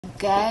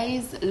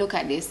Guys, look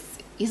at this.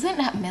 Isn't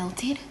that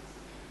melted?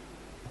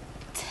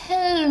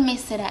 Tell me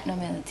say that no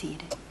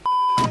melted.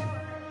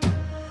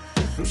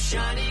 I'm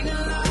shining a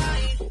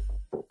light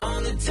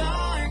on the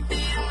dark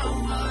that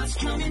I was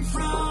coming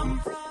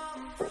from.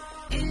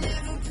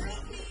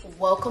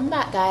 Welcome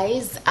back,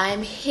 guys.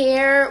 I'm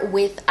here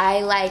with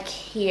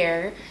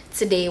Ilikehair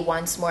today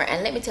once more,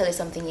 and let me tell you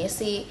something. You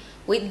see,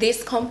 with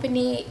this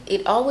company,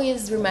 it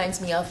always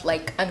reminds me of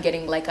like I'm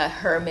getting like a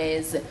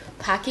Hermes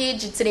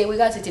package. Today we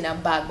got it in a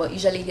bag, but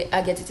usually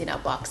I get it in a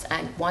box,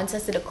 and once I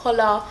see the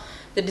color,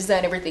 the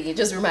design, everything, it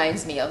just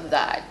reminds me of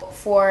that.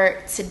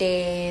 For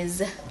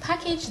today's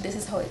package, this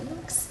is how it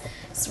looks.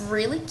 It's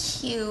really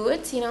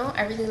cute, you know.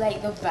 I really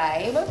like the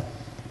vibe.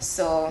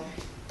 So,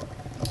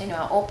 you know,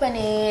 I open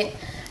it,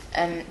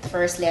 and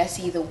firstly I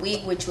see the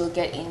wig, which we'll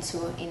get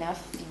into in a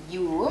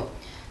few.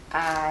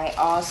 I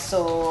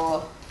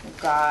also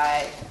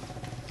got,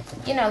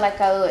 you know, like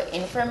a little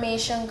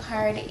information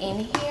card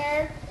in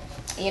here.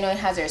 You know, it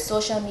has their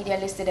social media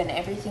listed and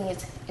everything.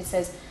 It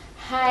says,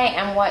 "Hi,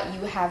 I'm what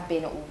you have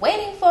been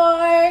waiting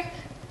for.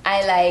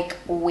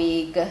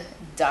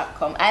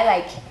 ilikewig.com.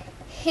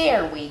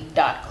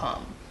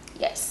 ilikhairwig.com."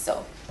 Yes,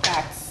 so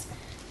that's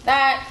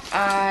that.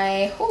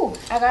 I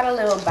got a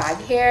little bag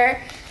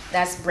here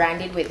that's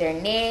branded with their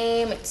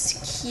name. It's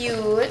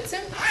cute.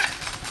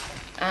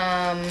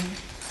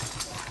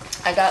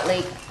 I got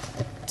like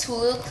 2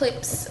 little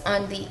clips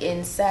on the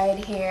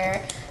inside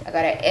here. I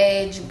got an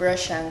edge,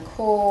 brush, and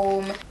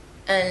comb.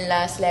 And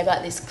lastly, I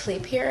got this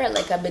clip here,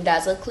 like a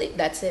bedazzle clip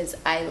that says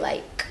 "I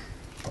like."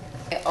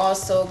 I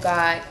also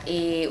got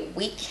a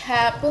wig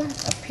cap, a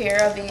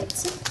pair of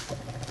it,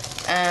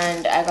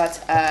 and I got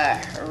a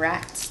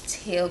rat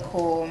tail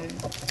comb,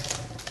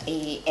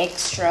 a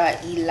extra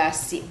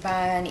elastic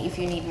band if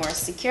you need more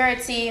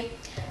security,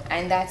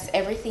 and that's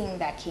everything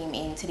that came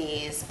in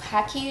today's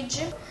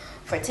package.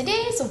 For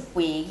today's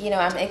wig, you know,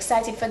 I'm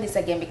excited for this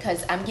again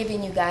because I'm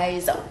giving you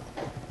guys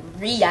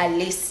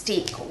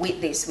realistic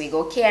with this wig,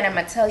 okay? And I'm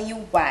gonna tell you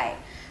why.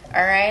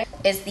 All right,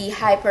 it's the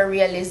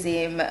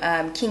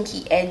Hyperrealism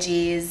Kinky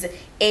Edges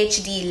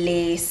HD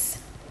Lace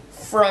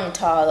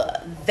Frontal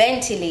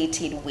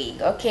Ventilated wig,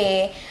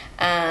 okay?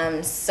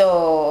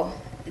 So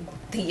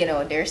you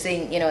know, they're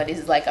saying, you know, this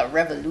is like a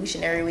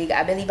revolutionary wig.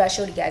 I believe I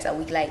showed you guys a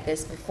wig like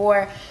this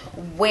before,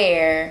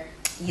 where,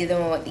 you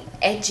know, the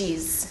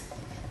edges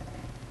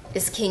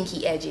is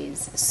kinky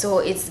edges, so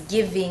it's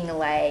giving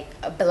like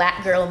a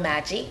black girl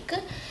magic,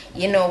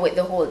 you know, with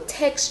the whole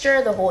texture,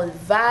 the whole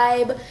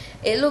vibe.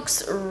 It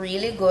looks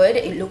really good.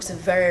 It looks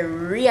very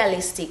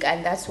realistic,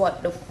 and that's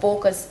what the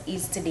focus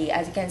is today.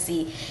 As you can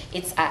see,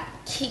 it's a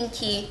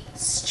kinky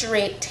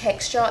straight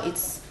texture.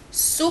 It's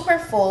super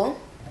full,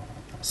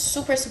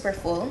 super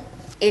full.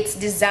 It's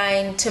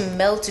designed to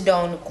melt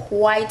down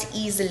quite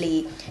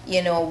easily,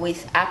 you know,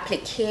 with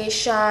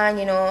application.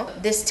 You know,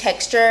 this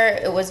texture,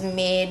 it was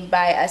made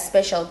by a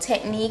special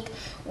technique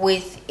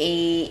with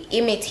a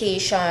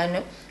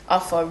imitation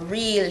of a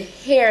real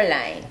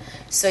hairline,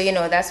 so you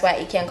know, that's why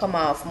it can come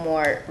off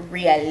more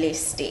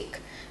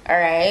realistic. All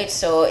right,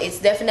 so it's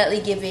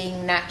definitely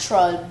giving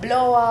natural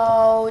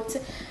blowout.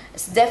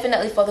 It's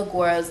definitely for the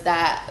girls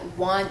that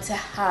want to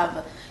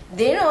have,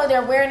 they know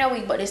they're wearing a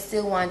wig but they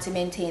still want to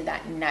maintain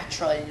that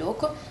natural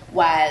look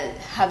while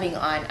having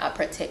on a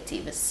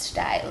protective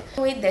style.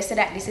 With this, so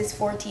that this is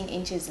 14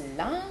 inches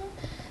long,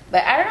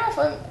 but I don't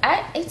know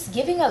if it's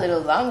giving a little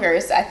longer,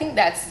 so I think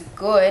that's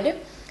good.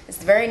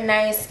 It's very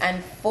nice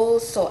and full,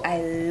 so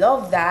I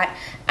love that.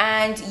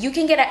 And you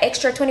can get an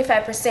extra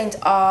 25%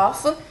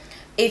 off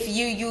if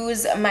you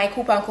use my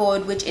coupon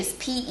code, which is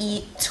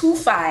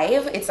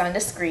PE25. It's on the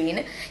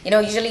screen. You know,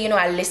 usually, you know,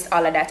 I list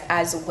all of that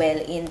as well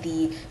in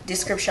the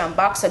description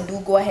box, so do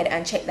go ahead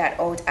and check that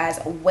out as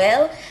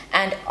well.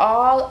 And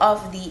all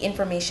of the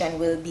information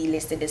will be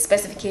listed, the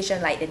specification,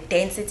 like the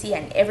density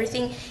and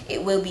everything,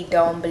 it will be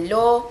down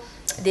below.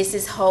 This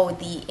is how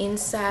the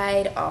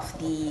inside of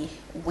the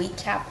wig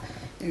cap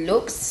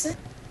looks.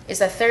 It's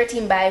a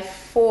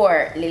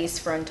 13x4 lace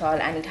frontal,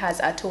 and it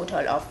has a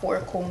total of 4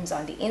 combs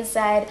on the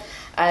inside,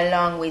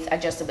 along with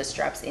adjustable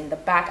straps in the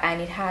back.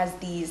 And it has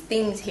these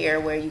things here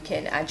where you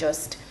can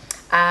adjust,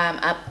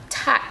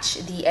 attach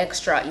the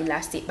extra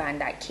elastic band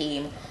that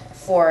came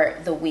for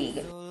the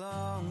wig.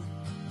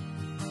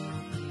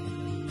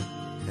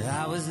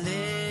 I was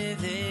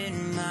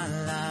living my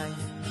life,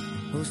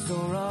 oh so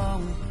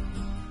wrong.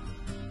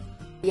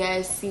 You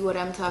guys see what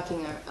I'm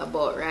talking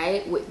about,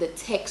 right? With the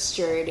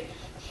textured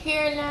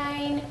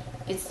hairline,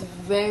 it's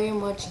very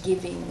much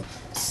giving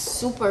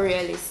super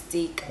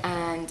realistic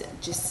and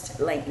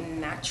just like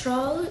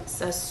natural.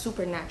 It's a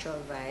super natural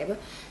vibe.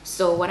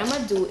 So what I'm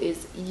gonna do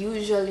is,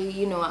 usually,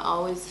 you know, I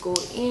always go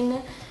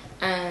in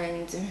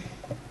and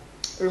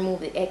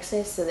remove the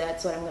excess, so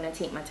that's what I'm gonna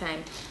take my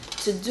time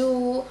to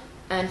do.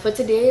 And for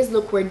today's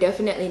look, we're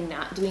definitely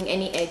not doing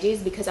any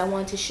edges because I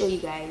want to show you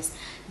guys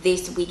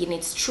this wig in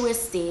its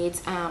truest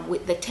state,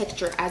 with the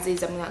texture as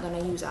is. I'm not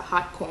gonna use a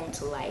hot comb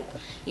to, like,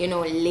 you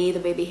know, lay the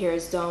baby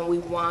hairs down. We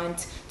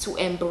want to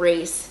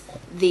embrace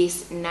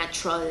this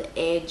natural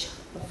edge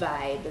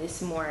vibe,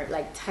 this more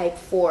like type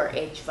 4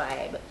 edge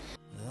vibe.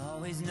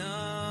 Always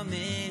numb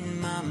in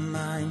my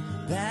mind,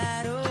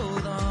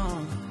 battled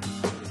on,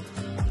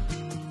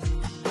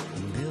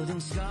 building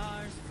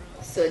scars.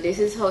 So this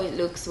is how it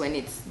looks when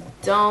it's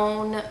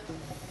down,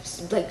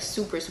 like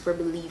super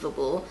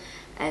believable,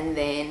 and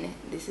then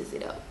this is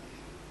it up.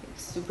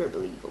 It's super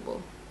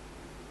believable.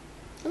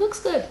 It looks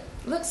good.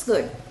 It looks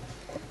good.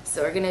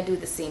 So we're gonna do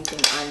the same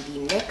thing on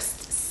the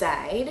next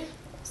side.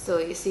 So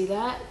you see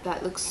that?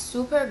 That looks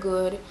super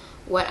good.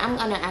 What I'm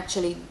gonna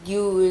actually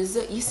use,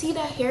 you see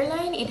that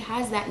hairline? It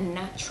has that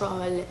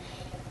natural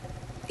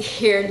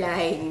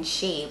hairline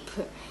shape.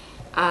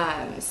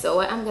 So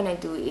what I'm gonna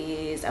do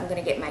is I'm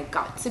gonna get my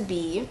Got To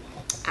Be,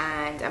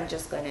 and I'm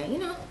just gonna, you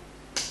know,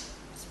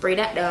 spray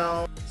that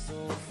down.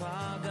 So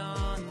far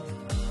gone,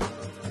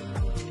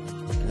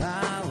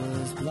 I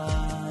was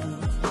blind.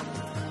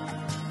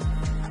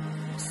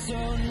 So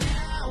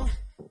now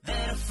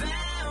that I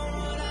found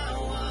what I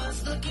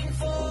was looking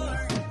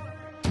for,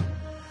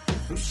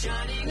 I'm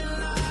shining a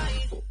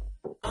light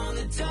on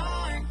the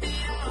dark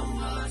that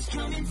I was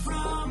coming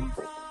from.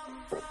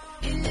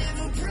 It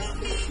never brought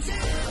me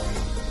down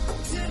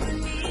to my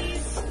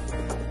knees,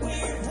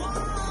 where it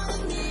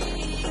wanted me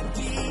to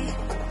be.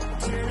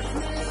 Turn on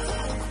the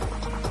love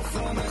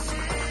for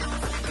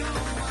myself, go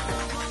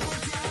on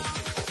down.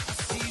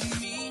 See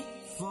me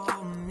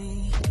for me.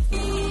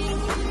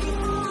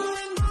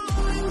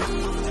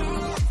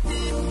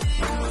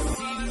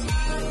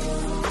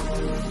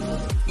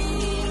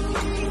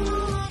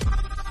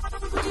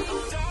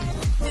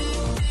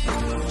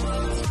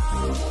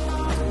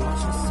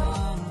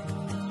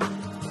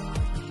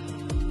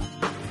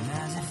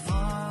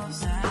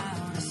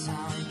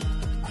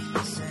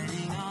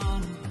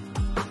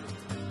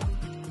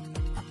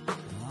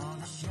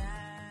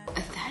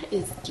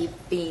 Is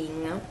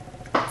giving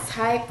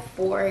type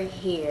 4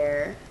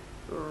 hair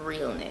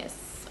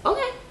realness.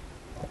 Okay,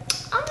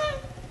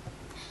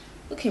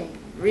 looking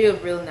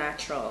real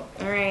natural.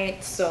 All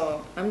right,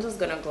 so I'm just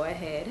gonna go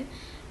ahead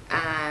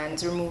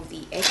and remove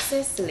the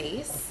excess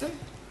lace. I'm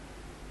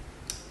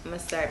gonna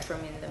start from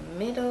in the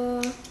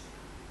middle,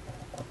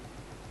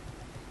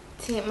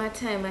 take my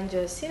time and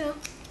just, you know,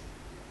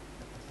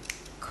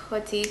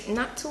 cut it.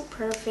 Not too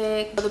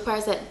perfect. The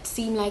parts that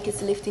seem like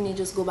it's lifting, you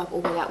just go back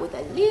over that with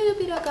a little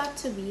bit of Got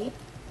To Be.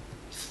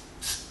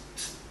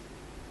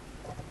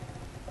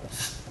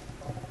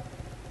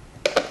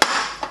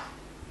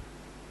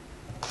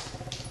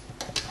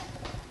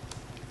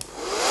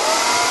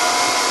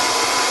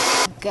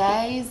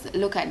 Guys,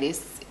 look at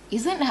this.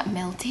 Isn't that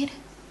melted?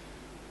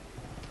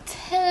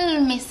 Tell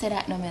me say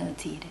that no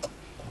melted.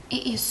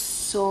 It is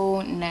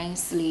so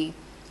nicely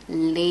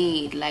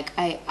laid. Like,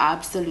 I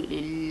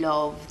absolutely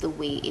love the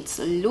way it's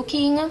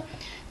looking.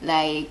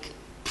 Like,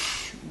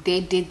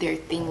 they did their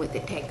thing with the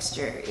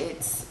texture.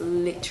 It's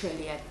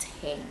literally a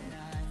 10.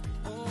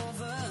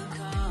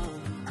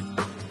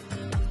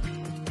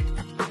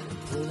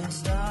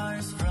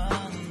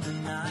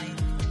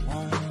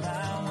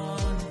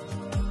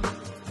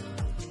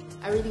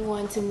 I really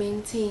want to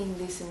maintain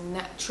this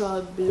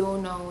natural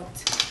blown out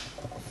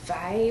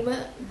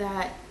vibe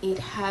that it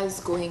has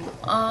going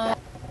on.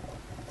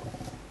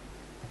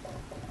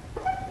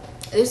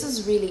 This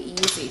is really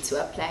easy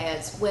to apply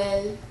as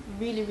well.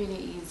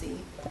 Really easy.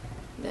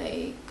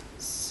 Like,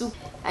 super.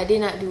 I did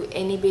not do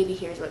any baby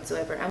hairs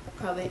whatsoever. I'm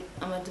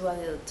gonna do a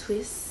little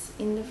twist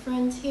in the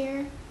front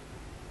here.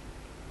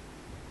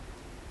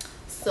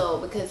 So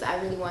because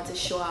I really want to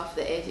show off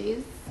the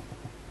edges,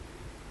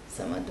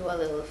 so I'm gonna do a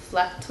little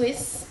flat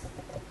twist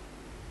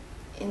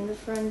in the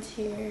front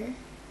here.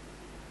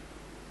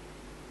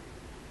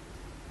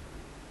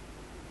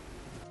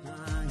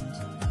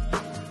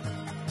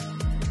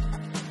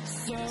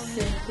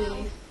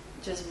 Simply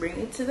just bring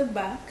it to the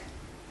back.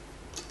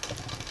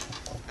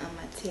 I'm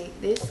gonna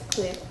take this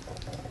clip,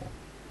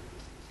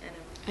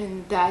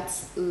 and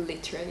that's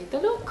literally the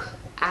look.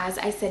 As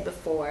I said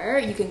before,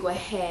 you can go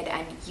ahead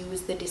and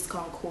use the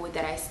discount code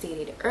that I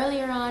stated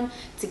earlier on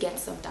to get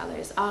some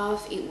dollars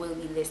off. It will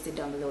be listed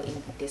down below in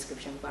the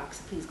description box.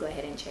 Please go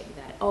ahead and check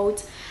that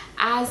out,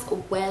 as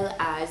well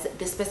as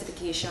the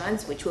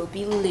specifications, which will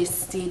be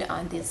listed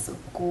on this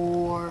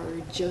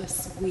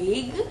gorgeous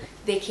wig.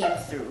 They came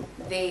through.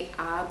 They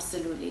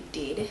absolutely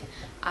did.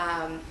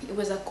 It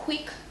was a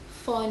quick,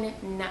 fun,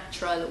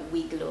 natural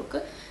wig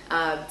look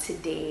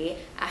today.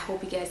 I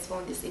hope you guys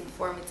found this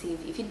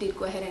informative. If you did,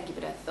 go ahead and give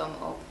it a thumb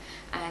up.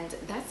 And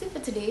that's it for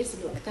today's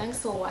look. Thanks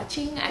for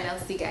watching, and I'll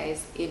see you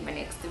guys in my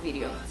next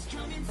video.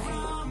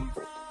 Bye.